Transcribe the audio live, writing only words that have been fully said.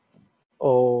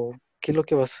¿qué es lo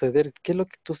que va a suceder? ¿Qué es lo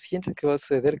que tú sientes que va a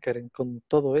suceder, Karen, con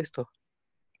todo esto?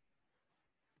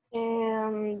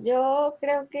 Yo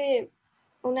creo que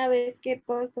una vez que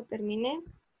todo esto termine,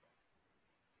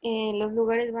 los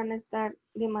lugares van a estar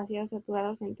demasiado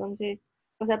saturados, entonces,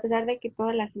 o sea, a pesar de que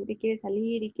toda la gente quiere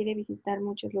salir y quiere visitar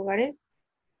muchos lugares,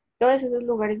 todos esos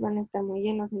lugares van a estar muy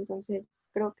llenos, entonces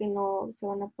creo que no se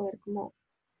van a poder como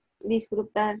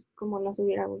disfrutar como nos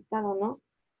hubiera gustado, ¿no?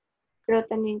 Creo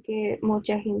también que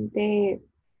mucha gente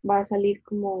va a salir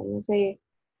como, no sé,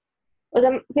 o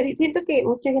sea, siento que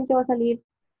mucha gente va a salir,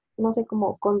 no sé,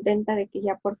 como contenta de que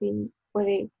ya por fin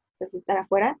puede pues, estar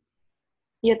afuera,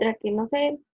 y otra que no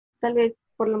sé, tal vez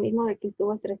por lo mismo de que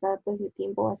estuvo estresada todo ese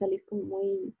tiempo, va a salir como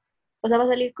muy, o sea, va a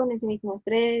salir con ese mismo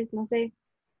estrés, no sé,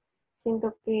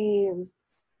 siento que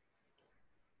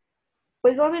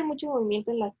pues va a haber mucho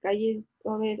movimiento en las calles,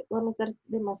 van a estar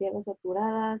demasiado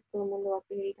saturadas, todo el mundo va a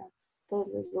querer ir a todos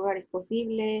los lugares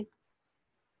posibles.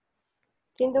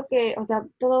 Siento que, o sea,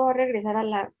 todo va a regresar a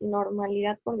la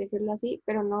normalidad, por decirlo así,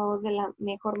 pero no de la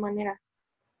mejor manera.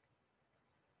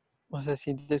 O sea,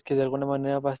 sientes que de alguna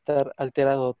manera va a estar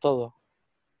alterado todo.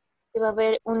 Que va a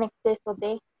haber un exceso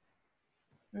de,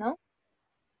 ¿no?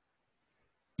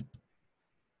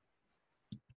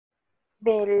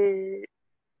 Del,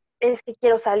 es que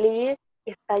quiero salir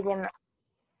y está lleno.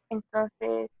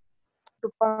 Entonces,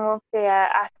 supongo que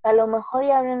hasta a lo mejor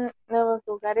ya abren nuevos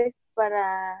lugares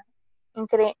para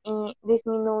y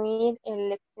disminuir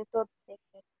el exceso de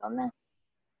personas.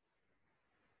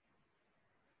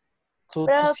 ¿Tú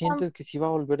Pero sientes que sí va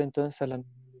a volver entonces a la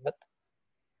normalidad?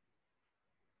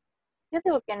 yo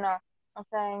digo que no. O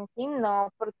sea, en sí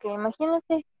no, porque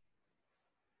imagínate,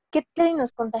 ¿qué tal y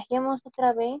nos contagiamos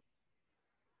otra vez?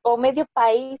 O medio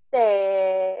país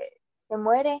se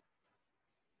muere.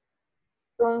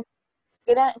 ¿Con, con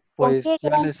qué Pues ya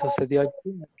gran... le sucedió a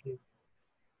China, que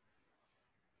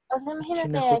O sea, imagínate,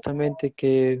 China justamente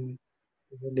que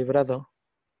fue librado.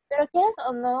 pero quieras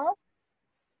o no,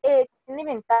 tiene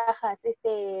ventajas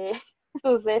este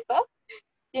suceso,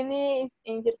 tiene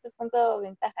en cierto punto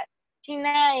ventajas.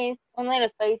 China es uno de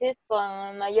los países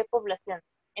con mayor población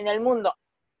en el mundo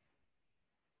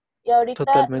y ahorita, no,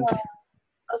 Totalmente.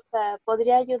 o sea,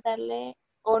 podría ayudarle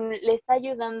o le está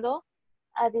ayudando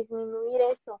a disminuir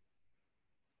eso.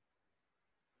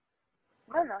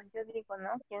 Bueno, yo digo,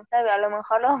 ¿no? Quién sabe, a lo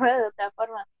mejor lo veo de otra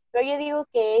forma, pero yo digo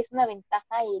que es una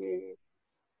ventaja el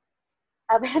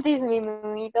haber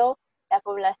disminuido la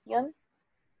población,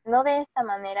 no de esta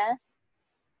manera,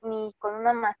 ni con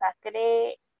una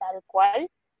masacre tal cual,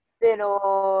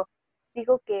 pero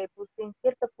digo que pues en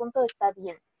cierto punto está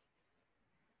bien,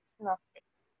 no sé.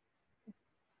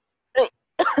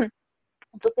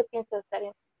 ¿Tú qué piensas,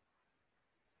 Karen?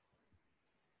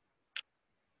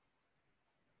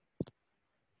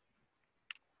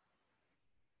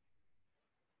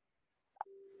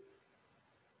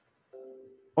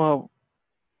 Wow,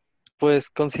 pues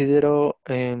considero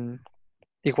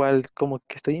igual como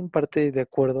que estoy en parte de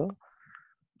acuerdo,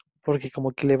 porque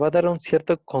como que le va a dar un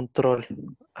cierto control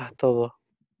a todo.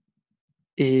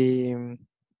 Y,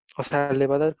 o sea, le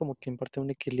va a dar como que en parte un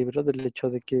equilibrio del hecho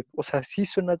de que, o sea, sí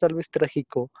suena tal vez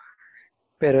trágico,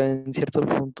 pero en cierto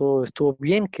punto estuvo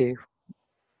bien que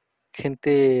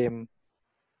gente,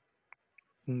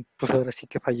 pues ahora sí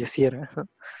que falleciera.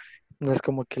 No es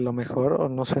como que lo mejor o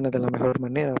no suena de la mejor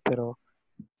manera, pero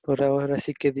por ahora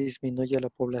sí que disminuye la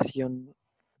población,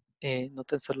 no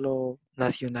tan solo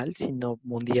nacional, sino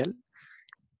mundial,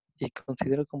 y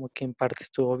considero como que en parte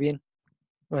estuvo bien.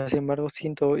 Sin embargo,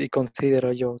 siento y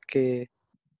considero yo que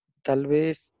tal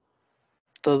vez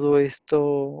todo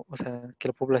esto, o sea, que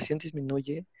la población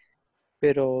disminuye,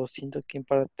 pero siento que en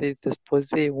parte después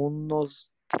de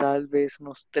unos, tal vez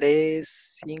unos 3,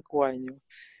 5 años,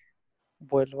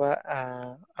 vuelva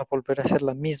a volver a ser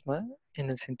la misma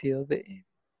en el sentido de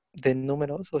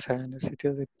números, o sea, en el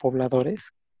sentido de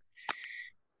pobladores,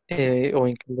 o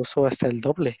incluso hasta el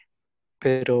doble.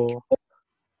 Pero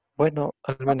bueno,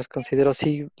 al menos considero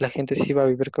sí, la gente sí va a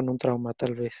vivir con un trauma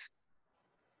tal vez,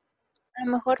 A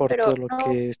lo mejor, por todo lo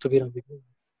que estuvieron viviendo.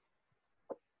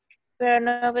 pero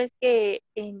no ves que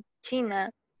en China,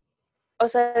 o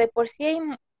sea, de por sí hay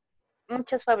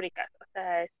muchas fábricas, o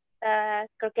sea,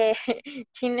 creo que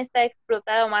China está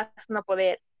explotado más no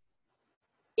poder.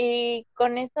 Y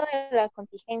con esto de la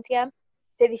contingencia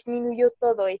se disminuyó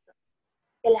todo eso.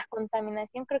 De la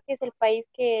contaminación, creo que es el país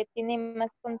que tiene más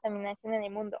contaminación en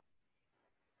el mundo.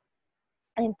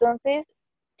 Entonces,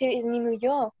 se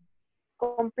disminuyó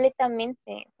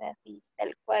completamente, o sea, así,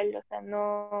 tal cual, o sea,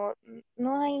 no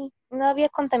había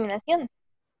contaminación.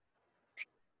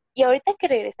 Y ahorita que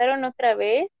regresaron otra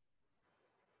vez,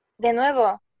 de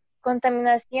nuevo.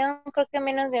 contaminación, creo que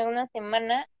menos de una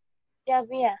semana ya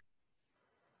había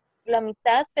la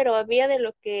mitad, pero había de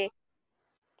lo que,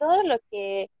 todo lo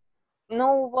que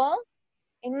no hubo,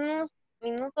 en unos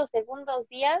minutos, segundos,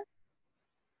 días,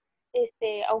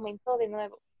 aumentó de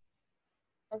nuevo.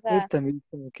 O Es sea, también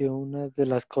como que una de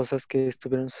las cosas que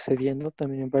estuvieron sucediendo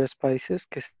también en varios países,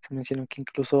 que se mencionó que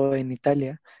incluso en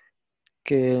Italia,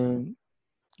 que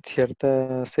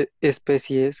ciertas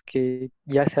especies que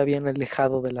ya se habían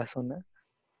alejado de la zona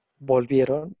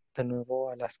volvieron de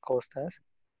nuevo a las costas,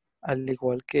 al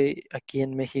igual que aquí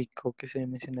en México, que se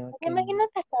mencionaba que en,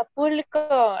 imagínate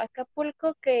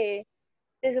Acapulco que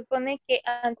se supone que o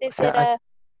antes sea,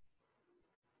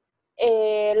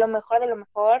 era lo mejor de lo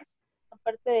mejor,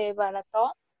 aparte de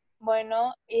barato,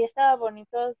 bueno, y estaba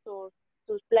bonito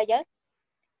sus playas,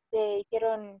 se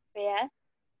hicieron feas,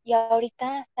 y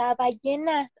ahorita estaba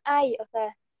llenas, ay, o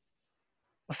sea,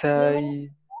 o no sea, me y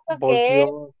acuerdo que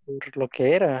volvió a ser lo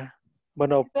que era.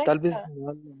 Bueno, tal vez perfecto.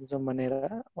 no de la misma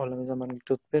manera o la misma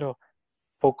magnitud, pero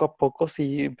poco a poco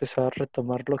sí empezó a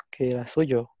retomar lo que era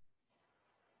suyo.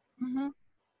 Ujú.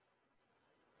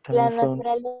 La También fue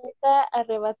naturaleza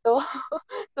arrebató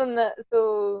su, na-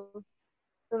 su,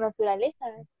 su naturaleza,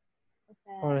 o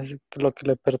sea, ahora sí que lo que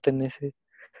le pertenece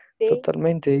sí,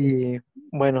 totalmente. Y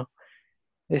bueno,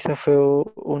 esa fue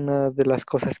una de las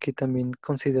cosas que también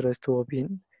considero estuvo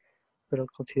bien, pero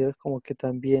considero como que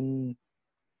también,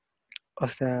 o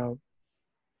sea,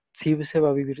 sí se va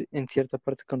a vivir en cierta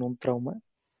parte con un trauma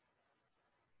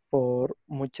por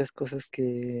muchas cosas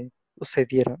que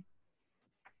sucedieron,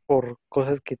 por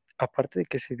cosas que aparte de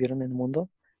que se dieron en el mundo,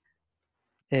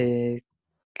 eh,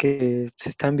 que se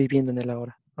están viviendo en el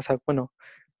ahora. O sea, bueno,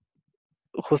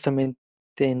 justamente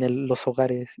en los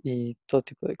hogares y todo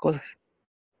tipo de cosas.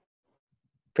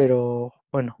 Pero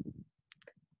bueno,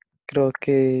 creo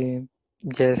que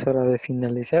ya es hora de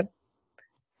finalizar.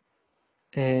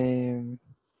 Eh,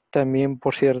 también,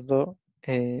 por cierto,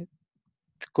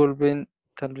 disculpen,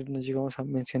 tal vez no llegamos a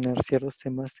mencionar ciertos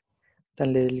temas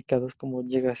tan delicados como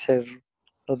llega a ser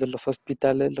lo de los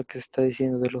hospitales, lo que se está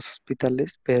diciendo de los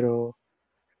hospitales, pero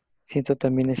siento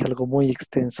también es algo muy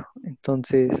extenso.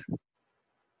 Entonces,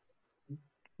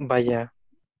 vaya,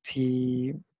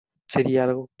 sí sería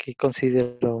algo que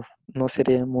considero no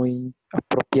sería muy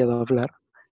apropiado hablar,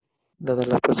 dadas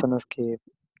las personas que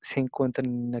se encuentran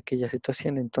en aquella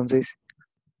situación. Entonces,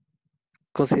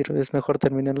 considero es mejor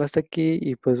terminarlo hasta aquí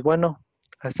y pues bueno,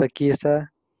 hasta aquí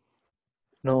está.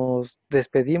 Nos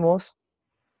despedimos.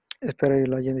 Espero que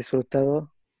lo hayan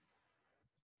disfrutado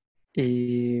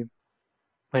y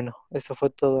bueno, eso fue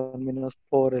todo al menos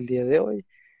por el día de hoy.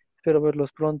 Espero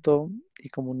verlos pronto y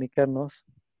comunicarnos.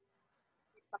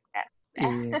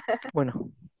 Y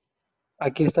bueno,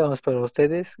 aquí estamos para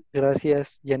ustedes.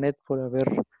 Gracias, Janet, por haber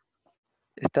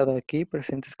estado aquí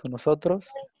presentes con nosotros,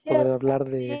 poder hablar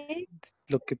de sí,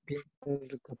 lo que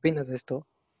opinas de esto.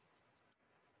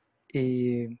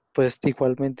 Y pues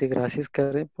igualmente gracias,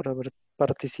 Karen, por haber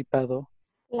participado.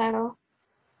 Claro.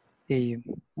 Y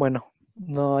bueno,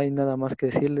 no hay nada más que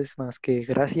decirles más que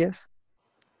gracias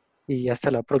y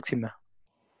hasta la próxima.